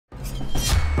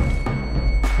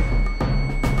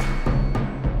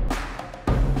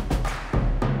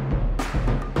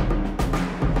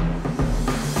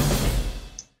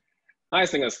Hi,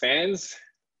 Slingers fans.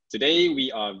 Today,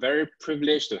 we are very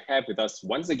privileged to have with us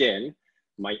once again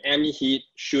Miami Heat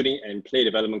shooting and play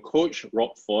development coach,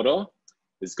 Rob Fodor.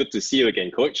 It's good to see you again,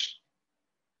 coach.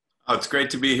 Oh, it's great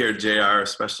to be here, JR,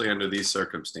 especially under these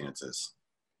circumstances.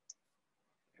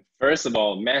 First of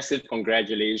all, massive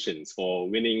congratulations for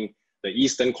winning the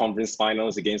Eastern Conference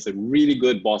Finals against a really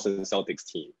good Boston Celtics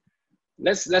team.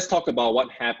 Let's talk about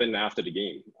what happened after the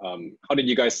game. How did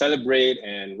you guys celebrate,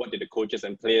 and what did the coaches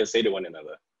and players say to one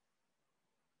another?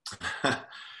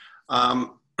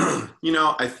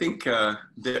 I think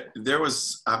there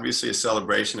was obviously a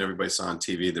celebration everybody saw on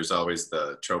TV. There's always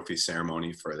the trophy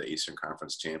ceremony for the Eastern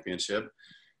Conference Championship.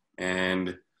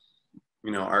 And,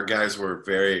 our guys were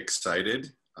very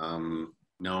excited,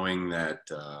 knowing that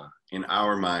in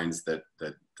our minds that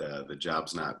the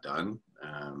job's not done.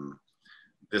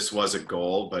 This was a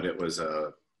goal, but it was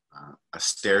a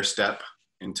stair step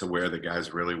into where the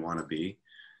guys really want to be.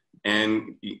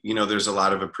 And, there's a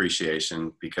lot of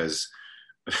appreciation because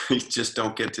you just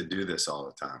don't get to do this all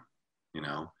the time.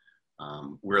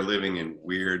 We're living in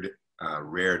weird,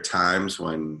 rare times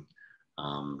when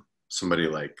somebody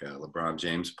like LeBron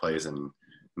James plays in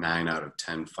 9 out of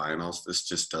 10 finals. This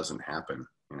just doesn't happen,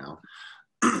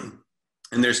 And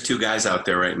there's 2 guys out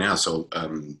there right now. So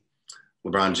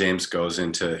LeBron James goes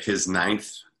into his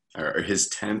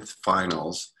 10th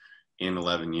finals in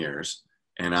 11 years.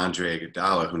 And Andre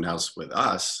Iguodala, who now's with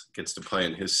us, gets to play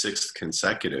in his 6th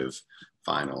consecutive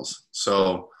finals.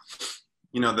 So,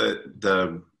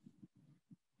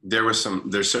 there's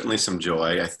certainly some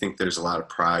joy. I think there's a lot of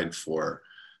pride for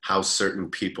how certain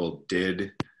people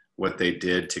did what they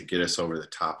did to get us over the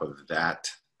top of that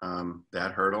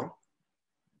hurdle.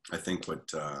 I think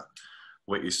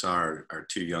what you saw our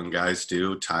 2 young guys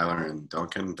do, Tyler and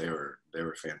Duncan, they were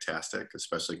fantastic,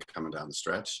 especially coming down the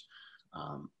stretch.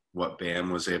 What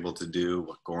Bam was able to do,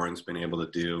 what Goran's been able to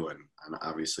do, and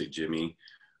obviously Jimmy.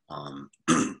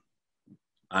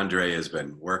 Andre has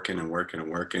been working,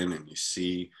 and you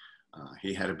see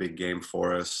he had a big game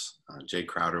for us. Jay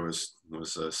Crowder was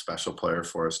a special player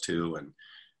for us too,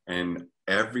 and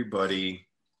everybody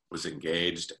was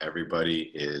engaged.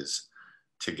 Everybody is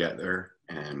together,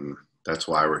 and that's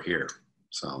why we're here.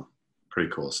 So pretty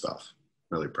cool stuff.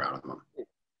 Really proud of them.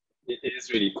 It is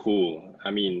really cool.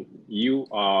 I mean, you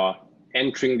are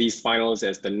entering these finals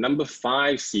as the number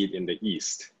 5 seed in the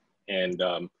East. And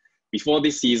before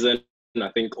this season, I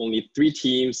think only 3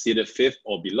 teams seeded 5th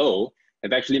or below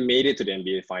have actually made it to the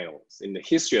NBA Finals in the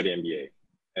history of the NBA.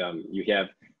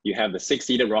 You have the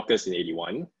 6-seeded Rockets in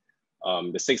 81,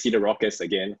 the 6-seeded Rockets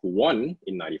again, who won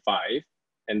in 95,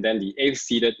 and then the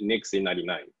 8th-seeded Knicks in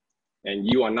 99. And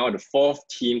you are now the 4th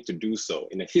team to do so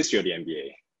in the history of the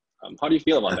NBA. How do you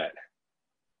feel about that?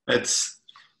 It's,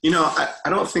 I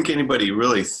don't think anybody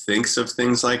really thinks of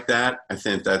things like that. I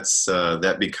think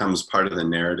that becomes part of the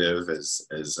narrative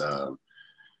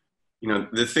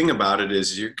the thing about it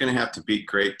is you're going to have to beat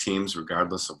great teams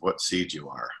regardless of what seed you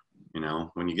are.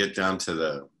 When you get down to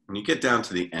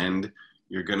the end,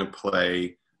 you're going to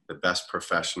play the best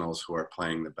professionals who are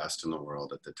playing the best in the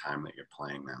world at the time that you're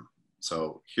playing them.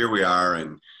 So here we are,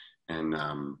 and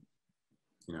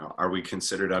are we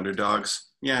considered underdogs?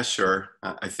 Yeah, sure.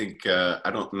 I think I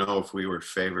don't know if we were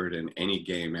favored in any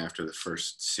game after the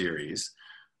first series.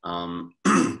 So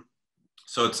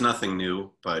it's nothing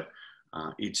new, but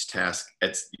each task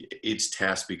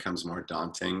becomes more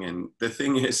daunting. And the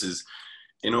thing is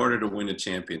in order to win a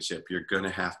championship, you're going to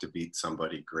have to beat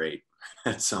somebody great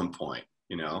at some point,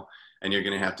 and you're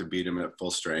going to have to beat them at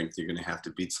full strength. You're going to have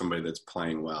to beat somebody that's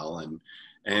playing well, and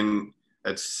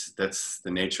that's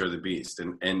the nature of the beast.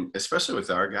 And especially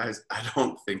with our guys, I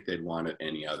don't think they'd want it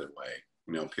any other way.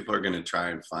 People are going to try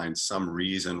and find some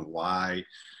reason why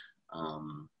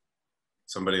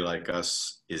somebody like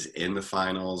us is in the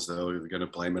finals. They're going to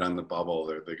blame it on the bubble.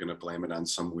 They're going to blame it on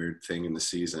some weird thing in the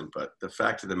season. But the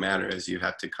fact of the matter is you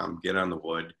have to come get on the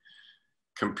wood,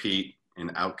 compete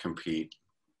and outcompete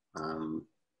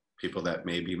people that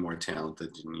may be more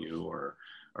talented than you or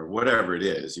whatever it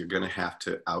is. You're going to have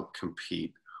to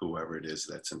outcompete whoever it is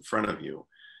that's in front of you.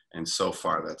 And so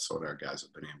far, that's what our guys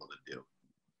have been able to do.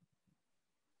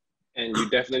 And you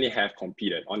definitely have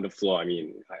competed on the floor. I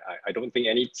mean, I don't think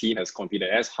any team has competed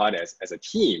as hard as a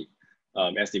team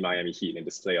as the Miami Heat in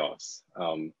this playoffs.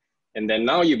 And then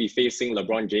now you'll be facing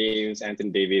LeBron James,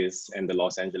 Anthony Davis, and the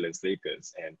Los Angeles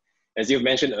Lakers. And as you've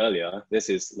mentioned earlier, this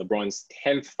is LeBron's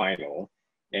 10th final,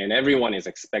 and everyone is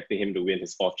expecting him to win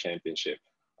his 4th championship.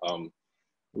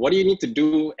 What do you need to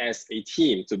do as a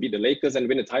team to beat the Lakers and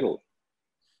win the title?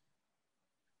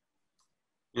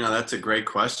 You know, that's a great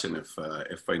question.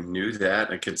 If I knew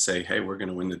that, I could say, "Hey, we're going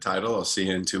to win the title. I'll see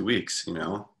you in 2 weeks." You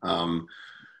know,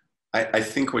 I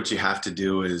think what you have to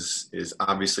do is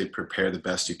obviously prepare the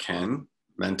best you can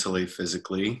mentally,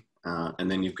 physically, and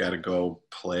then you've got to go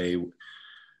play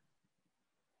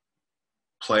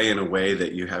in a way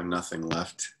that you have nothing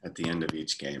left at the end of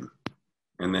each game,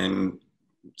 and then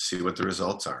see what the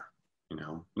results are. You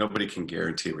know, nobody can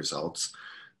guarantee results.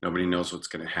 Nobody knows what's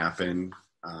going to happen.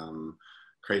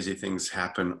 Crazy things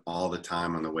happen all the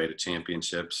time on the way to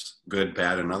championships, good,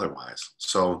 bad, and otherwise.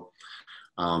 So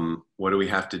what do we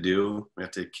have to do? We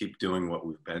have to keep doing what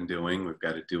we've been doing. We've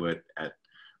got to do it at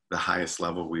the highest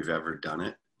level we've ever done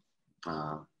it,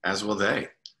 as will they.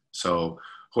 So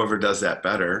whoever does that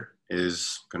better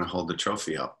is going to hold the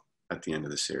trophy up at the end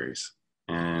of the series.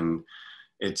 And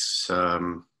it's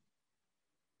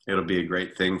it'll be a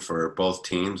great thing for both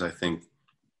teams. I think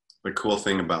the cool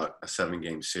thing about a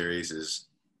 7-game series is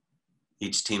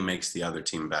each team makes the other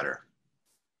team better.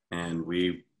 And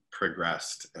we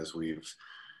progressed as we've,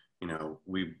 you know,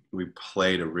 we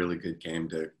played a really good game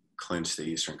to clinch the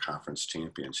Eastern Conference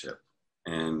Championship.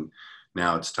 And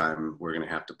now it's time, we're going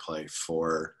to have to play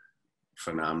 4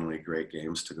 phenomenally great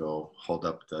games to go hold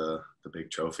up the big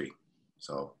trophy.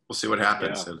 So we'll see what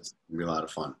happens. Yeah. It's going to be a lot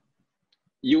of fun.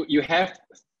 You have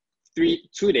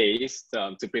 2 days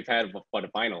to prepare for the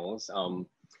finals.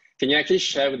 Can you actually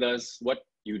share with us what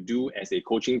you do as a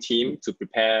coaching team to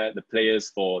prepare the players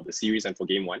for the series and for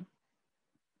game 1?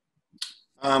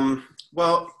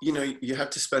 Well, you know, you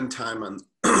have to spend time on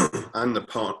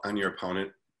on your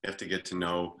opponent. You have to get to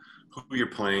know who you're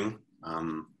playing,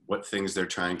 what things they're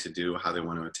trying to do, how they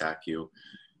want to attack you.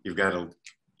 You've got to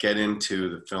get into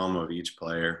the film of each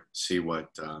player, see what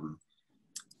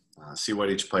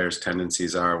each player's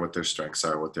tendencies are, what their strengths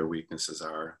are, what their weaknesses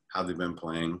are, how they've been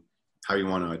playing, how you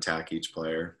want to attack each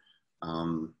player.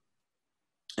 And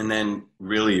then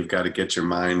really you've got to get your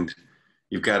mind,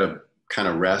 you've got to kind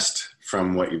of rest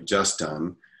from what you've just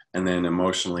done and then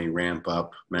emotionally ramp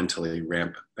up, mentally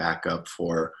ramp back up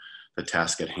for the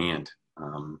task at hand.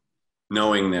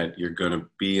 Knowing that you're going to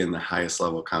be in the highest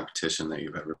level competition that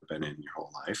you've ever been in your whole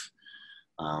life.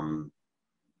 And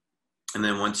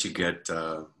then once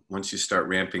you start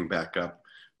ramping back up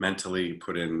mentally, you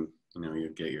put in, you know, you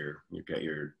get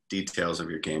your details of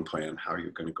your game plan, how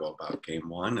you're going to go about game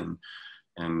 1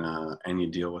 and you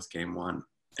deal with game 1.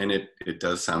 And it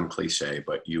does sound cliche,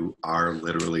 but you are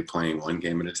literally playing one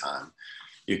game at a time.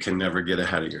 You can never get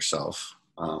ahead of yourself.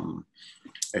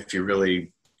 If you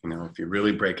really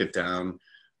break it down,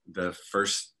 the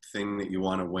first thing that you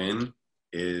want to win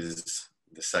is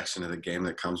the section of the game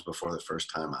that comes before the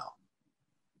first timeout.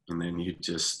 And then you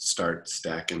just start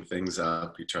stacking things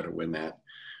up. You try to win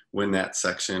that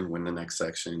section, win the next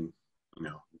section, you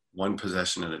know, one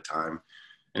possession at a time.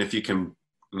 And if you can,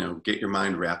 you know, get your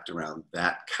mind wrapped around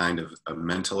that kind of a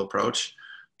mental approach,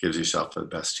 gives yourself the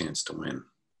best chance to win.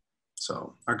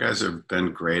 So our guys have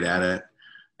been great at it.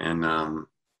 And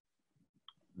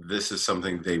this is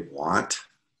something they want.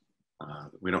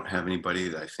 We don't have anybody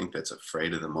that I think that's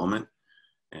afraid of the moment.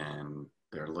 And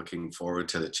they're looking forward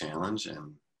to the challenge.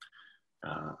 And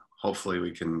hopefully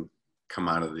we can come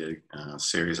out of the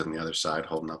series on the other side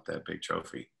holding up that big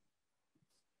trophy.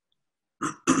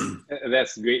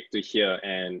 That's great to hear,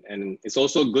 and it's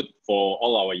also good for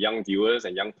all our young viewers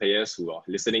and young players who are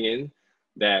listening in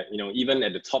that, you know, even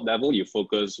at the top level, you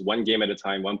focus one game at a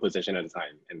time, one possession at a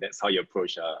time, and that's how you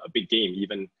approach a big game,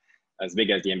 even as big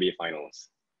as the NBA Finals.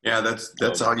 Yeah,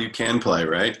 that's all you can play,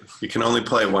 right? You can only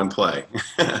play one play,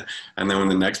 and then when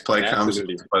the next play comes, you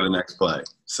play the next play.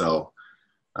 So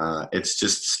it's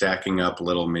just stacking up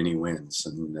little mini wins,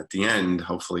 and at the end,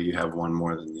 hopefully, you have one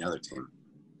more than the other team.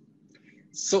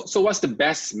 So what's the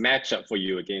best matchup for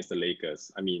you against the Lakers?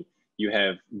 I mean, you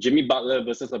have Jimmy Butler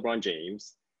versus LeBron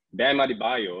James, Bam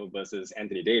Adebayo versus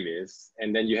Anthony Davis,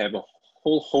 and then you have a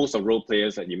whole host of role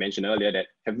players that you mentioned earlier that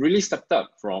have really stepped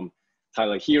up, from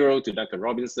Tyler Hero to Duncan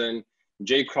Robinson,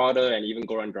 Jay Crowder, and even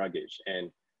Goran Dragic.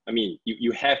 And I mean,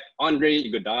 you have Andre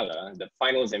Iguodala, the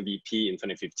Finals MVP in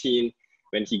 2015,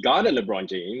 when he guarded LeBron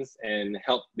James and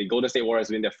helped the Golden State Warriors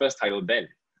win their first title then.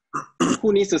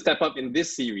 Who needs to step up in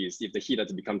this series if the Heat are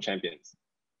to become champions?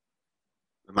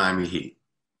 The Miami Heat.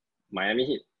 Miami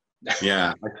Heat.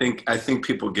 Yeah, I think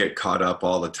people get caught up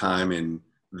all the time in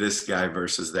this guy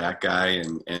versus that guy,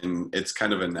 and it's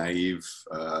kind of a naive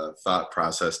thought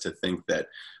process to think that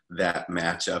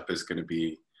matchup is going to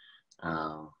be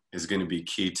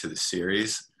key to the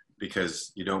series,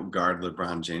 because you don't guard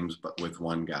LeBron James but with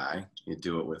one guy. You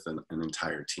do it with an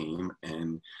entire team,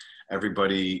 and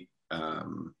everybody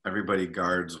everybody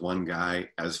guards one guy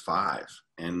as 5.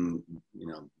 And, you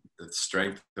know, the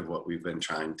strength of what we've been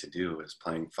trying to do is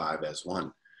playing 5 as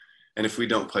 1. And if we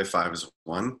don't play 5 as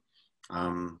 1,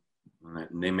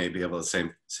 they may be able to say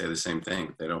the same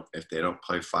thing. If they don't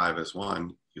play 5 as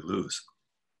 1, you lose.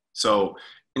 So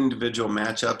individual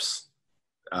matchups,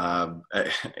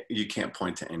 you can't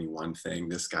point to any one thing.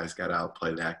 This guy's got to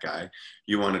outplay that guy.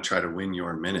 You want to try to win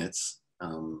your minutes,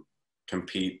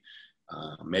 compete,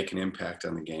 make an impact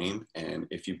on the game. And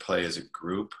if you play as a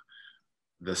group,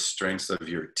 the strengths of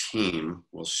your team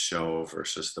will show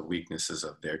versus the weaknesses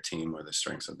of their team or the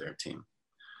strengths of their team.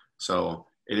 So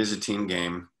it is a team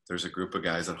game. There's a group of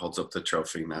guys that holds up the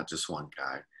trophy, not just one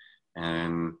guy.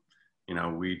 And, you know,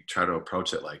 we try to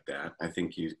approach it like that. I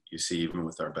think you see even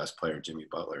with our best player, Jimmy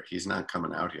Butler, he's not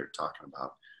coming out here talking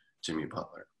about Jimmy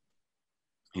Butler.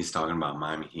 He's talking about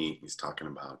Miami Heat. He's talking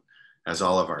about, as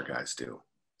all of our guys do.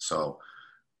 So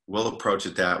we'll approach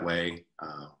it that way.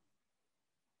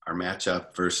 Our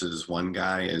matchup versus one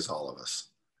guy is all of us.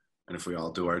 And if we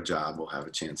all do our job, we'll have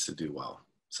a chance to do well.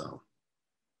 So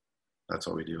that's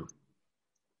what we do.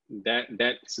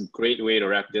 That's a great way to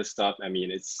wrap this up. I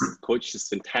mean, Coach, it's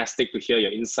fantastic to hear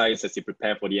your insights as you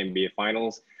prepare for the NBA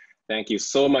Finals. Thank you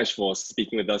so much for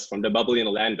speaking with us from the bubble in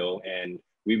Orlando, and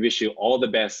we wish you all the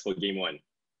best for Game 1.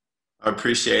 I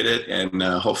appreciate it, and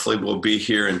hopefully we'll be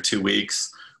here in 2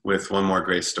 weeks with one more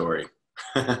great story.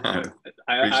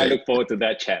 I look forward to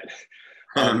that chat.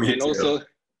 And also,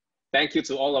 thank you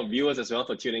to all our viewers as well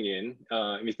for tuning in.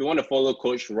 If you want to follow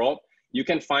Coach Rob, you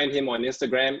can find him on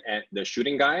Instagram at The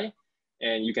Shooting Guy.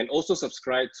 And you can also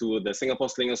subscribe to the Singapore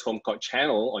Slingers Home Court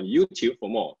channel on YouTube for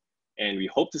more. And we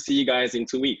hope to see you guys in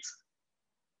 2 weeks.